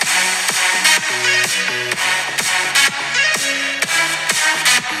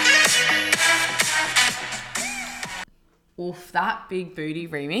Oof, that Big Booty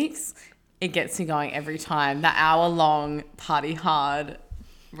remix, it gets me going every time. That hour-long Party Hard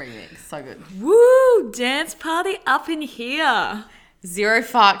remix. So good. Woo! Dance party up in here. Zero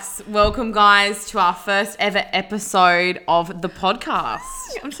fucks. Welcome, guys, to our first ever episode of the podcast.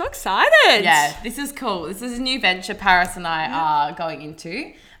 I'm so excited. Yeah, this is cool. This is a new venture Paris and I are going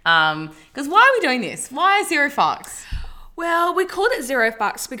into. Because why are we doing this? Why Zero fucks? Well, we called it Zero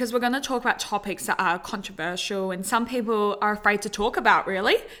Fucks because we're going to talk about topics that are controversial and some people are afraid to talk about,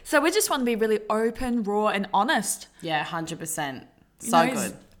 really. So we just want to be really open, raw and honest. Yeah, 100%. So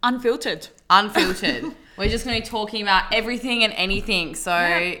good. Unfiltered. Unfiltered. We're just going to be talking about everything and anything.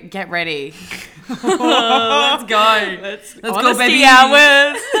 So get ready. Let's go. Let's go, baby.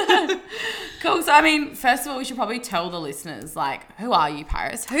 Hours. Cool. So, I mean, first of all, we should probably tell the listeners, like, who are you,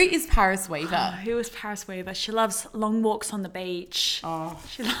 Paris? Who is Paris Weaver? Who is Paris Weaver? She loves long walks on the beach. Oh.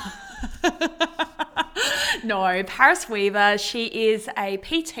 No, Paris Weaver, she is a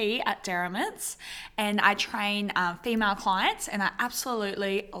PT at Derrimits and I train female clients and I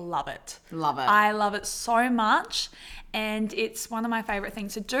absolutely love it. Love it. I love it so much and it's one of my favourite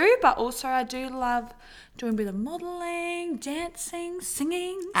things to do, but also I do love doing a bit of modelling, dancing,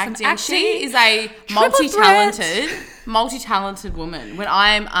 singing, acting. She is a multi-talented woman. When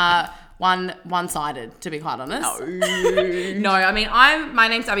I'm one-sided, to be quite honest. No, I mean, my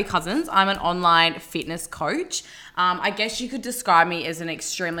name's Abby Cousins. I'm an online fitness coach. I guess you could describe me as an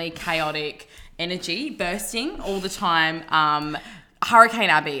extremely chaotic energy, bursting all the time. Hurricane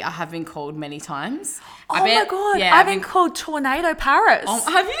Abby, I have been called many times. My God. Yeah, I've been called Tornado Paris.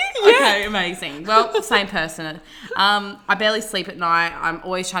 Oh, have you? Yeah. Okay, amazing. Well, same person. I barely sleep at night. I'm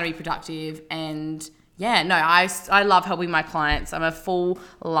always trying to be productive and... yeah, no, I love helping my clients. I'm a full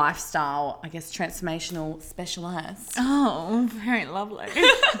lifestyle, I guess, transformational specialist. Oh, very lovely.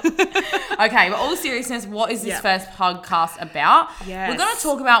 Okay, but all seriousness, what is this first podcast about? Yes. We're going to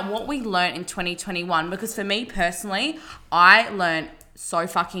talk about what we learned in 2021 because for me personally, I learned so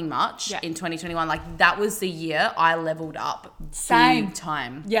fucking much in 2021. Like, that was the year I leveled up big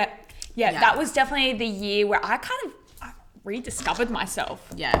time. Yeah, that was definitely the year where I kind of rediscovered myself.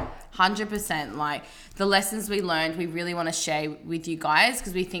 Yeah, 100%. Like, the lessons we learned, we really want to share with you guys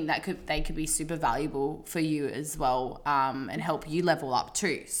because we think that they could be super valuable for you as well, and help you level up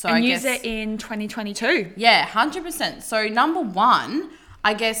too. So and I use guess, it in 2022. Yeah, 100%. So number one,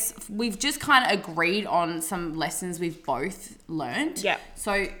 I guess we've just kind of agreed on some lessons we've both learned. Yeah.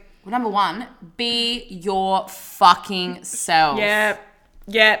 So number one, be your fucking self. Yeah.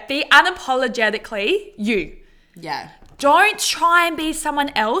 Be unapologetically you. Yeah. Don't try and be someone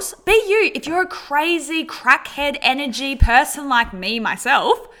else. Be you. If you're a crazy crackhead energy person like me,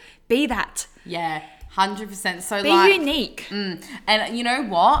 myself, be that. Yeah, 100%. So be unique. And you know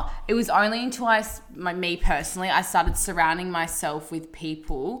what? It was only until me personally, I started surrounding myself with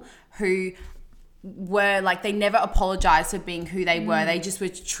people who were like, they never apologized for being who they were. They just were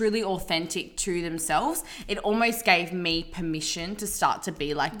truly authentic to themselves. It almost gave me permission to start to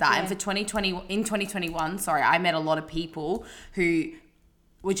be like that. Yeah. And for 2021, I met a lot of people who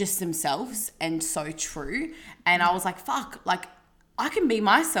were just themselves and so true. And I was like, fuck, like I can be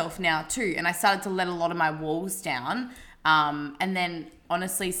myself now too. And I started to let a lot of my walls down. And then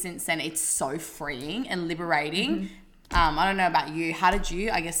honestly, since then, it's so freeing and liberating. I don't know about you. How did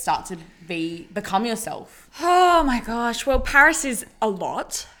you, I guess, start to become yourself? Oh my gosh. Well, Paris is a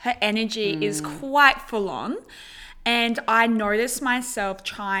lot. Her energy is quite full on. And I noticed myself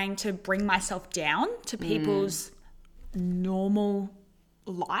trying to bring myself down to people's normal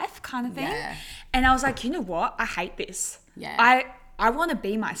life kind of thing. Yeah. And I was like, you know what? I hate this. Yeah. I want to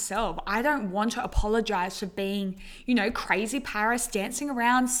be myself. I don't want to apologize for being, crazy Paris, dancing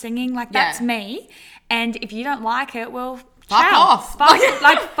around, singing. Like, that's me. And if you don't like it, well, fuck off.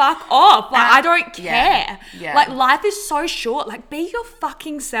 Fuck off. Like, I don't care. Yeah. Like, life is so short. Like, be your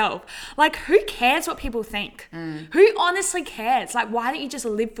fucking self. Like, who cares what people think? Who honestly cares? Like, why don't you just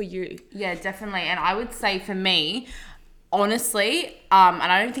live for you? Yeah, definitely. And I would say for me, honestly, and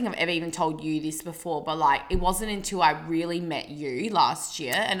I don't think I've ever even told you this before, but like, it wasn't until I really met you last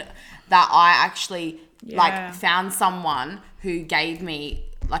year and that I actually like found someone who gave me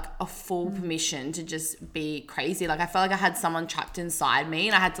like a full permission to just be crazy. Like, I felt like I had someone trapped inside me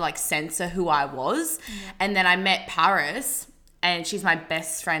and I had to like censor who I was. And then I met Paris and she's my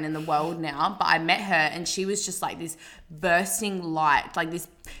best friend in the world now, but I met her and she was just like this bursting light, like this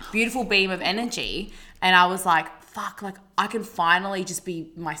beautiful beam of energy. And I was like, fuck, like I can finally just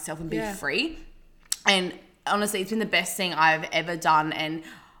be myself and be free. And honestly, it's been the best thing I've ever done. And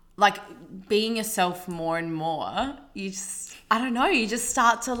like being yourself more and more, you just, I don't know, you just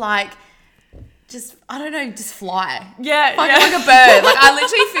start to like just, I don't know, just fly. Yeah, Like, yeah. like a bird. Like, I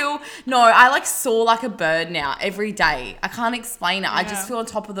literally feel, I like soar like a bird now every day. I can't explain it. I just feel on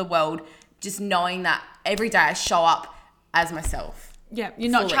top of the world just knowing that every day I show up as myself. Yeah,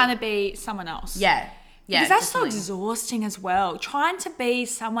 you're not fully. trying to be someone else. Yeah. Yeah. Because that's definitely. so exhausting as well. Trying to be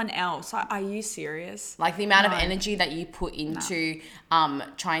someone else. Like, are you serious? Like the amount of No. energy that you put into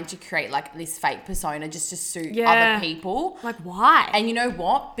trying to create like this fake persona just to suit Yeah. other people. Like, why? And you know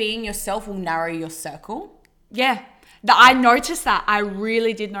what? Being yourself will narrow your circle. Yeah. I noticed that. I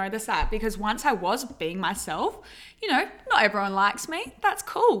really did notice that because once I was being myself, not everyone likes me. That's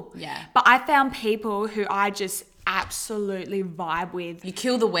cool. Yeah. But I found people who I just absolutely vibe with. You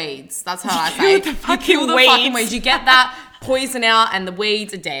kill the weeds. That's how I kill say. the You fucking kill the fucking weeds. weeds. You get that poison out and the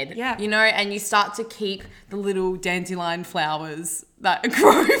weeds are dead. Yeah. And you start to keep the little dandelion flowers that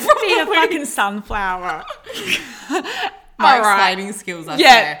grow from Be a the weeds. fucking sunflower. My All right. explaining skills, I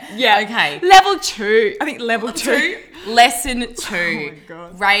Yeah. swear. Yeah. Okay. Level 2. I think level 2. Lesson 2. Oh my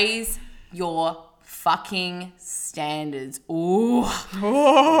God. Raise your fucking standards. Ooh.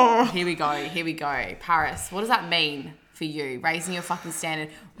 Oh. Here we go. Paris, what does that mean for you? Raising your fucking standard.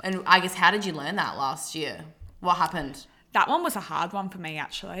 And I guess, how did you learn that last year? What happened? That one was a hard one for me,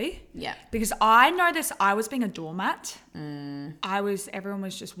 actually. Yeah. Because I noticed I was being a doormat. Everyone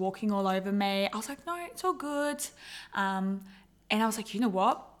was just walking all over me. I was like, no, it's all good. And I was like, you know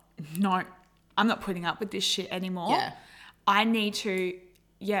what? No, I'm not putting up with this shit anymore. Yeah. I need to,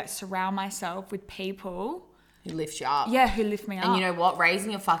 surround myself with people, Who lifts you up. who lift me up. And you know what?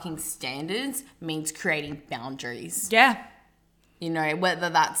 Raising your fucking standards means creating boundaries. Yeah. Whether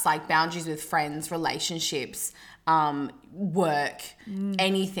that's like boundaries with friends, relationships, work,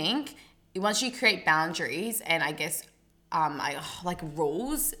 anything. Once you create boundaries and I guess like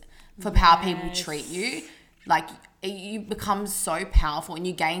rules for how people treat you, like you become so powerful and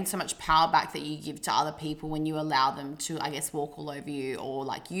you gain so much power back that you give to other people when you allow them to, I guess, walk all over you or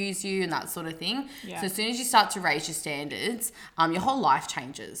like use you and that sort of thing. Yeah. So as soon as you start to raise your standards, your whole life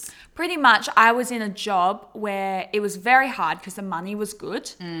changes. Pretty much, I was in a job where it was very hard because the money was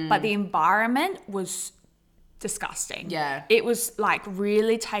good, but the environment was disgusting. Yeah. It was like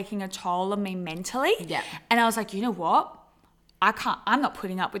really taking a toll on me mentally. Yeah. And I was like, you know what? I'm not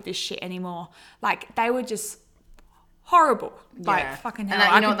putting up with this shit anymore. Like, they were just horrible. Like, fucking hell.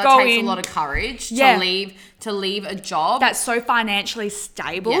 And that takes a lot of courage to leave a job. That's so financially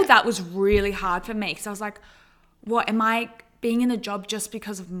stable. Yeah. That was really hard for me because I was like, what, am I being in a job just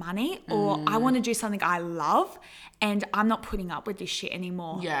because of money? Or I want to do something I love and I'm not putting up with this shit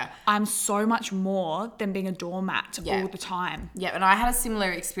anymore. Yeah. I'm so much more than being a doormat all the time. Yeah, and I had a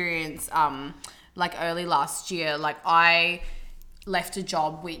similar experience like early last year. Like I left a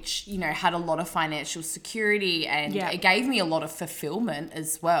job which, had a lot of financial security and it gave me a lot of fulfillment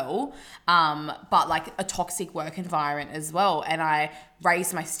as well. But like a toxic work environment as well. And I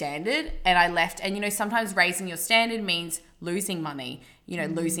raised my standard and I left. And, sometimes raising your standard means losing money,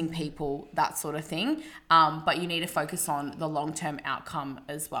 losing people, that sort of thing. But you need to focus on the long-term outcome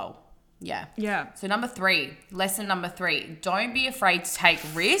as well. Yeah. Yeah. So lesson number 3, don't be afraid to take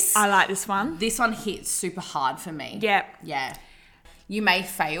risks. I like this one. This one hits super hard for me. Yeah. Yeah. You may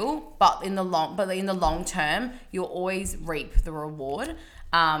fail, but in the long term, you'll always reap the reward.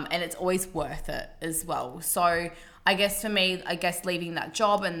 And it's always worth it as well. So I guess for me, leaving that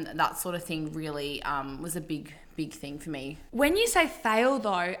job and that sort of thing really was a big thing for me. When you say fail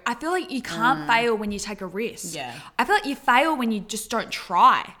though, I feel like you can't fail when you take a risk. Yeah. I feel like you fail when you just don't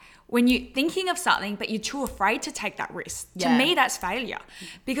try. When you're thinking of something, but you're too afraid to take that risk. Yeah. To me, that's failure.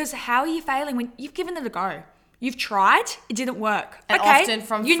 Because how are you failing when you've given it a go? You've tried, it didn't work. And okay, often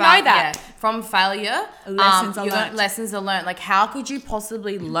from know that. from failure, Lessons are learned. Lessons are learned. Like, how could you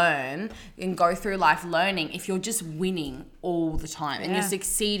possibly learn and go through life learning if you're just winning all the time and you're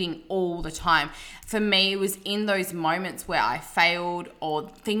succeeding all the time? For me, it was in those moments where I failed or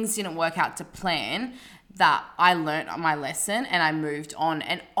things didn't work out to plan that I learned my lesson and I moved on.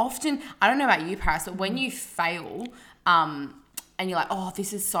 And often, I don't know about you, Paris, but when you fail, and you're like, oh,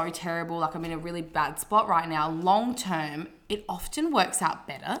 this is so terrible. Like, I'm in a really bad spot right now. Long term, it often works out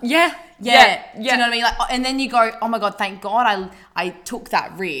better. Yeah. Do you know what I mean? Like, and then you go, oh my God, thank God I took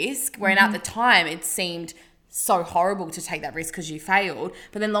that risk. Where at the time, it seemed so horrible to take that risk because you failed.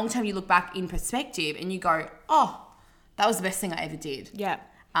 But then long term, you look back in perspective and you go, oh, that was the best thing I ever did. Yeah.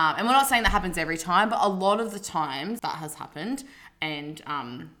 And we're not saying that happens every time, but a lot of the times that has happened. And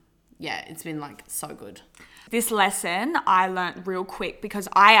it's been like so good. This lesson I learnt real quick because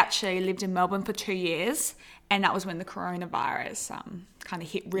I actually lived in Melbourne for 2 years And that was when the coronavirus kind of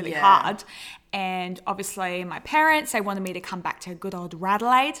hit really Yeah. hard. And obviously my parents, they wanted me to come back to good old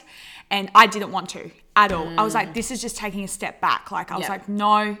Radelaide. And I didn't want to at all. I was like, this is just taking a step back. Like, I was Yeah. like,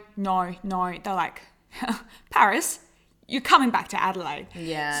 no. They're like, Paris, you're coming back to Adelaide.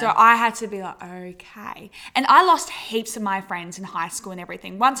 Yeah. So I had to be like, okay. And I lost heaps of my friends in high school and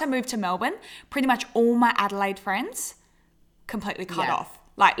everything. Once I moved to Melbourne, pretty much all my Adelaide friends completely cut Yeah. off.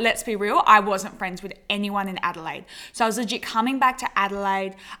 Like, let's be real, I wasn't friends with anyone in Adelaide. So I was legit coming back to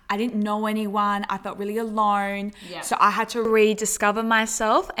Adelaide. I didn't know anyone. I felt really alone. Yeah. So I had to rediscover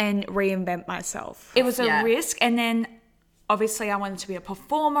myself and reinvent myself. It was a Yeah. risk. And then obviously I wanted to be a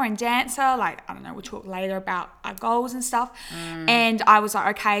performer and dancer. Like, I don't know, we'll talk later about our goals and stuff. And I was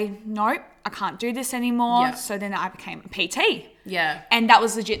like, okay, nope, I can't do this anymore. Yeah. So then I became a PT. Yeah. And that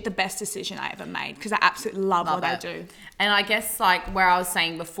was legit the best decision I ever made because I absolutely love what I it. do. And I guess like where I was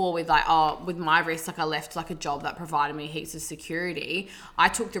saying before with like, with my risk, like I left like a job that provided me heaps of security. I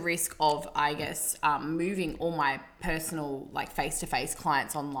took the risk of, I guess, moving all my personal like face-to-face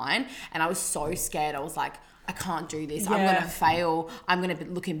clients online. And I was so scared. I was like, I can't do this. I'm Yeah. going to fail. I'm going to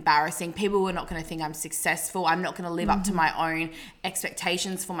look embarrassing. People are not going to think I'm successful. I'm not going to live up to my own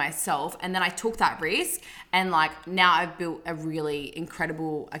expectations for myself. And then I took that risk. And like now I've built a really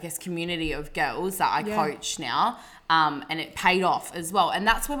incredible, I guess, community of girls that I coach now. And it paid off as well. And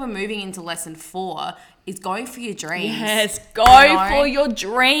that's where we're moving into lesson 4 is going for your dreams. Yes, go You know? for your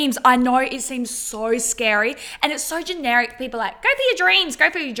dreams. I know it seems so scary and it's so generic. People are like, go for your dreams, go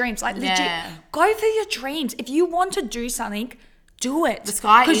for your dreams. Like legit, Yeah. go for your dreams. If you want to do something, do it. The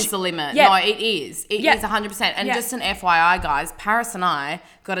sky 'Cause is the limit. yeah. No, it is. It Yeah. is 100%. And Yeah. just an FYI, guys, Paris and I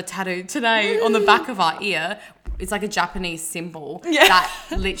got a tattoo today on the back of our ear. It's like a Japanese symbol Yeah. that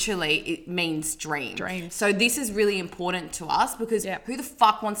literally it means dream. Dreams. So this is really important to us because Yeah. who the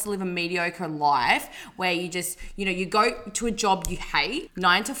fuck wants to live a mediocre life where you just, you go to a job you hate,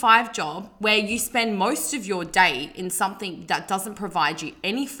 9 to 5 job, where you spend most of your day in something that doesn't provide you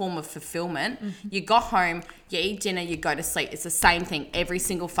any form of fulfillment. You go home, you eat dinner, you go to sleep. It's the same thing every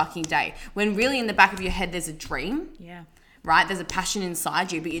single fucking day. When really in the back of your head there's a dream. Yeah. Right? There's a passion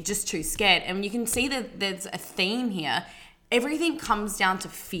inside you, but you're just too scared. And you can see that there's a theme here. Everything comes down to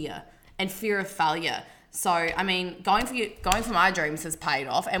fear and fear of failure. So, I mean, going for my dreams has paid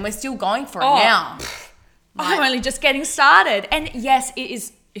off and we're still going for it now. I'm only just getting started. And yes,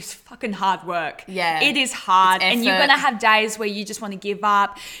 it's fucking hard work. Yeah. It is hard. It's And you're effort. going to have days where you just want to give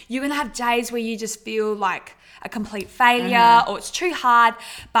up. You're going to have days where you just feel like a complete failure or it's too hard.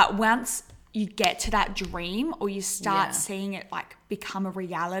 But once you get to that dream or you start Yeah. seeing it like become a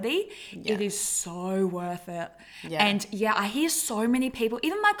reality, Yeah. it is so worth it. Yeah. And yeah, I hear so many people,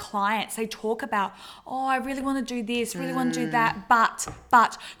 even my clients, they talk about, oh, I really want to do this, really want to do that,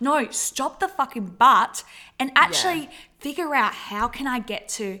 but no, stop the fucking but and actually figure out how can I get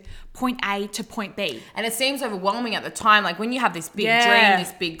to point A to point B. And it seems overwhelming at the time. Like when you have this big Yeah. dream,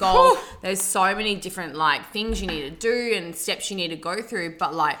 this big goal, Whew. there's so many different like things you need to do and steps you need to go through.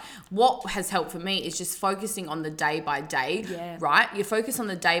 But like what has helped for me is just focusing on the day by day, Yeah. right? You focus on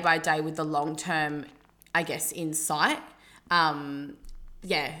the day by day with the long-term, I guess, insight.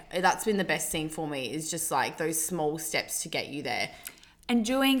 Yeah, that's been the best thing for me is just like those small steps to get you there. And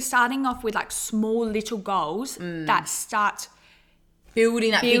starting off with like small little goals that start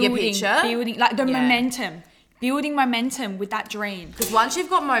Building that bigger picture. building like the Yeah. momentum, building momentum with that dream. Because once you've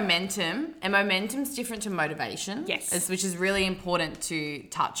got momentum, and momentum's different to motivation. Yes. Which is really important to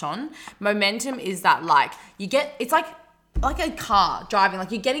touch on. Momentum is that like it's like a car driving,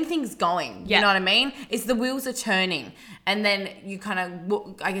 like you're getting things going. Yeah. You know what I mean? It's the wheels are turning. And then you kind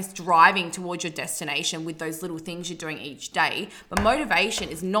of, I guess, driving towards your destination with those little things you're doing each day. But motivation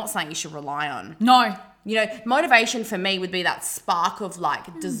is not something you should rely on. No. Motivation for me would be that spark of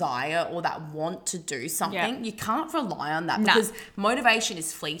like desire or that want to do something. Yeah. You can't rely on that No. because motivation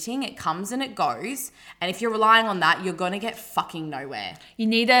is fleeting. It comes and it goes. And if you're relying on that, you're going to get fucking nowhere. You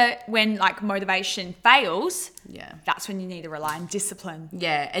need when like motivation fails, Yeah. that's when you need to rely on discipline.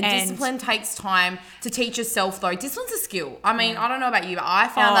 Yeah. And And- discipline takes time to teach yourself though. Discipline's a skill. I mean, I don't know about you, but I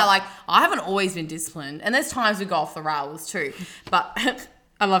found that like I haven't always been disciplined. And there's times we go off the rails too. But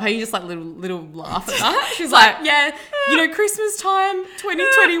I love how you just like little laugh at that. She's like, yeah, Christmas time,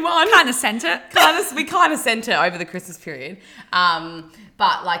 2021. Kind of sent it. We kind of sent it over the Christmas period.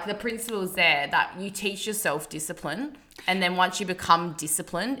 But like the principle is there that you teach yourself discipline. And then once you become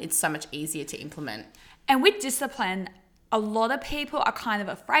disciplined, it's so much easier to implement. And with discipline, a lot of people are kind of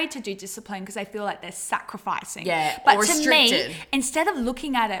afraid to do discipline because they feel like they're sacrificing. Yeah, but or to restricted. me, instead of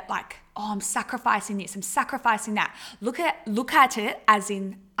looking at it like, oh, I'm sacrificing this, I'm sacrificing that, look at it as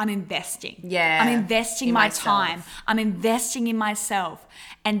in I'm investing. Yeah, I'm investing in my myself. time. I'm investing in myself.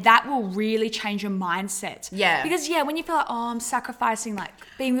 And that will really change your mindset. Yeah. Because when you feel like, oh, I'm sacrificing like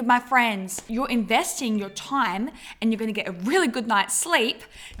being with my friends, you're investing your time and you're going to get a really good night's sleep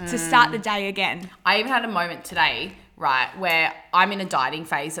to start the day again. I even had a moment today, right, where I'm in a dieting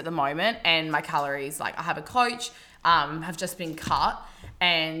phase at the moment and my calories, like I have a coach, have just been cut.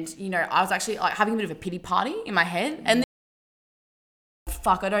 And, you know, I was actually like having a bit of a pity party in my head. And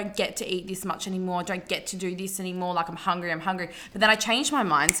fuck, I don't get to eat this much anymore. I don't get to do this anymore. Like I'm hungry. But then I changed my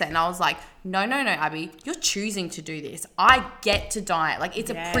mindset and I was like, no, Abby, you're choosing to do this. I get to diet. Like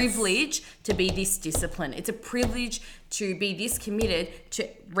it's a privilege to be this disciplined. It's a privilege to be this committed to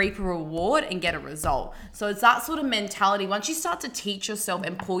reap a reward and get a result. So it's that sort of mentality. Once you start to teach yourself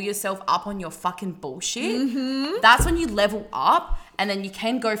and pull yourself up on your fucking bullshit, that's when you level up. And then you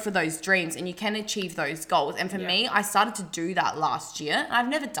can go for those dreams and you can achieve those goals. And for me, I started to do that last year. And I've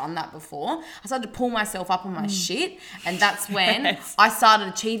never done that before. I started to pull myself up on my shit. And that's when I started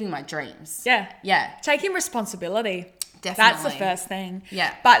achieving my dreams. Yeah. Yeah. Taking responsibility. Definitely. That's the first thing.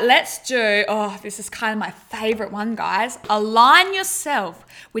 Yeah. But let's do, this is kind of my favorite one, guys. Align yourself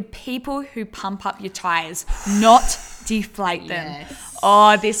with people who pump up your tires, not deflate them. Yes.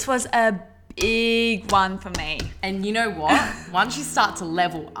 Oh, this was a big one for me. And you know what? Once you start to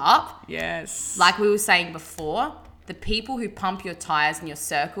level up, Yes. like we were saying before, the people who pump your tires in your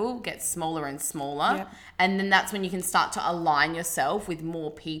circle get smaller and smaller. Yep. And then that's when you can start to align yourself with more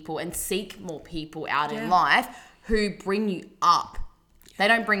people and seek more people out Yeah. in life who bring you up. They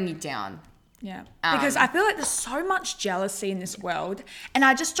don't bring you down. Yeah. Because I feel like there's so much jealousy in this world. And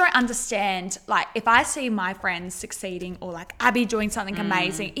I just don't understand, like, if I see my friends succeeding or like Abby doing something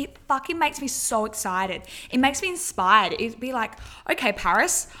amazing, it fucking makes me so excited. It makes me inspired. It'd be like, okay,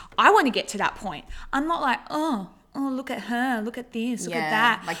 Paris, I want to get to that point. I'm not like, oh, look at her, look at this, look at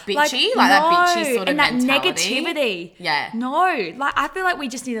that. Like bitchy, like that bitchy sort of and that mentality. negativity. Yeah. No, like I feel like we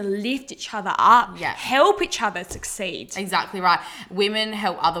just need to lift each other up, Yeah. help each other succeed. Exactly right. Women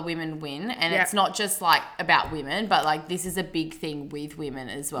help other women win. And it's not just like about women, but like this is a big thing with women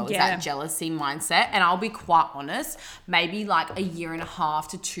as well. Is that jealousy mindset. And I'll be quite honest, maybe like a year and a half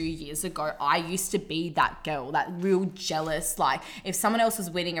to 2 years ago, I used to be that girl, that real jealous. Like if someone else was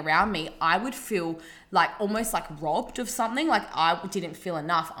winning around me, I would feel like almost like robbed of something. Like I didn't feel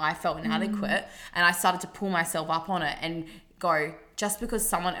enough. I felt inadequate. And I started to pull myself up on it and go, just because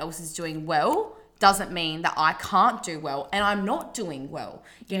someone else is doing well doesn't mean that I can't do well and I'm not doing well.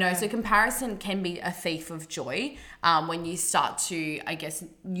 You know, so comparison can be a thief of joy when you start to, I guess,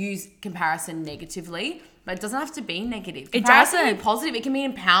 use comparison negatively. But it doesn't have to be negative. Comparison can be positive. It can be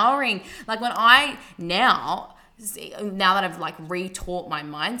empowering. Like when now that I've like retaught my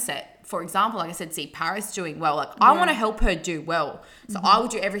mindset, for example, like I said, see Paris doing well. Like I want to help her do well. So I will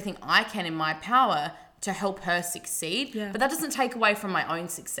do everything I can in my power to help her succeed. Yeah. But that doesn't take away from my own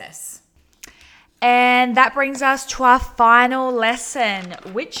success. And that brings us to our final lesson,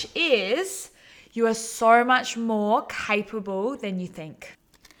 which is you are so much more capable than you think.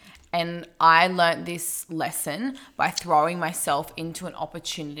 And I learned this lesson by throwing myself into an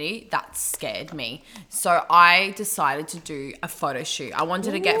opportunity that scared me. So I decided to do a photo shoot. I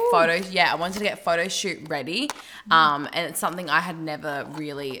wanted to get photos. Yeah, I wanted to get photo shoot ready. And it's something I had never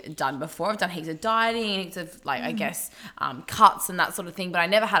really done before. I've done heaps of dieting, heaps of like, I guess, cuts and that sort of thing, but I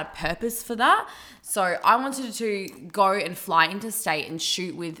never had a purpose for that. So I wanted to go and fly interstate and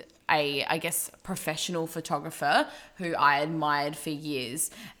shoot with I guess, professional photographer who I admired for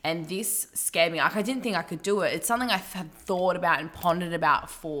years. And this scared me. Like, I didn't think I could do it. It's something I had thought about and pondered about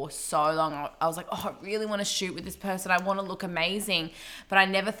for so long. I was like, I really want to shoot with this person. I want to look amazing. But I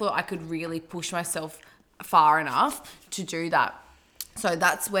never thought I could really push myself far enough to do that. So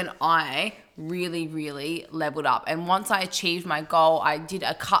that's when I really, really leveled up. And once I achieved my goal, I did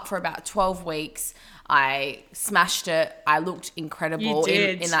a cut for about 12 weeks. I smashed it. I looked incredible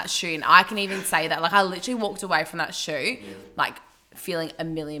in that shoot. And I can even say that. Like, I literally walked away from that shoot, like, feeling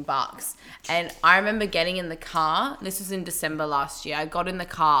 $1 million. And I remember getting in the car. This was in December last year. I got in the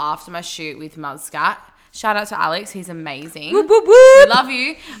car after my shoot with Muscat. Shout out to Alex. He's amazing. Whoop, whoop, whoop. We love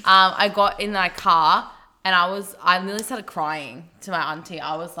you. I got in my car and I nearly started crying to my auntie.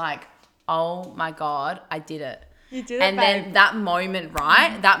 I was like, oh my God, I did it. You did it, and babe. then that moment,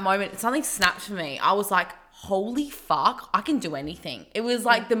 right? That moment, something snapped for me. I was like, holy fuck, I can do anything. It was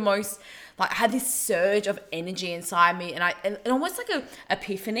like the most, like I had this surge of energy inside me and almost like a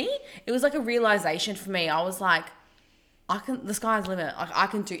epiphany. It was like a realization for me. I was like, the sky's the limit. Like, I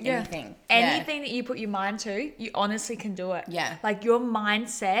can do anything. Anything that you put your mind to, you honestly can do it. Yeah. Like, your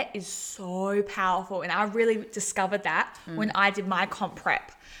mindset is so powerful. And I really discovered that when I did my comp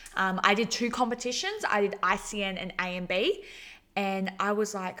prep. I did 2 competitions. I did ICN and AMB. And I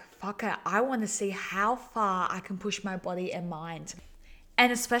was like, fuck it. I want to see how far I can push my body and mind.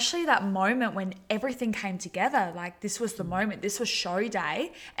 And especially that moment when everything came together, like this was the moment, this was show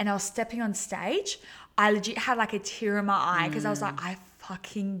day, and I was stepping on stage. I legit had like a tear in my eye because I was like, I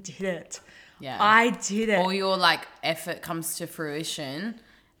fucking did it. Yeah. I did it. All your like effort comes to fruition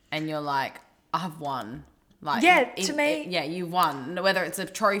and you're like, I've won. Like, to me. You won. Whether it's a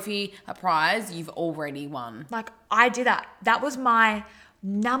trophy, a prize, you've already won. Like, I did that. That was my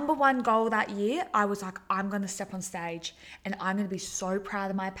number one goal that year. I was like, I'm going to step on stage and I'm going to be so proud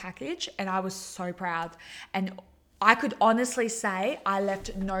of my package. And I was so proud. And I could honestly say I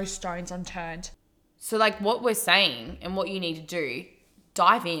left no stones unturned. So like what we're saying and what you need to do,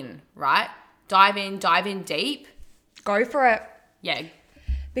 dive in, right? Dive in deep. Go for it. Yeah.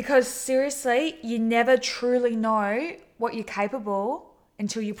 Because seriously, you never truly know what you're capable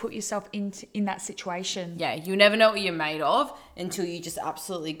until you put yourself in that situation. Yeah, you never know what you're made of until you just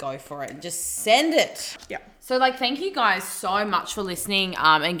absolutely go for it and just send it. Yeah. So like, thank you guys so much for listening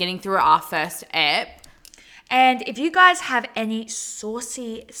and getting through our first ep. And if you guys have any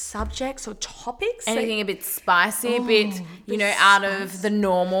saucy subjects or topics, anything a bit spicy, a bit, out of the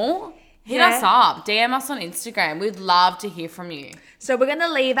normal, hit us up. DM us on Instagram. We'd love to hear from you. So we're going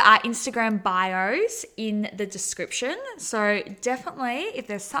to leave our Instagram bios in the description. So definitely, if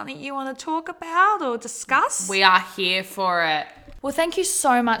there's something you want to talk about or discuss, we are here for it. Well, thank you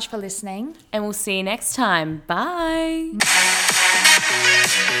so much for listening. And we'll see you next time. Bye.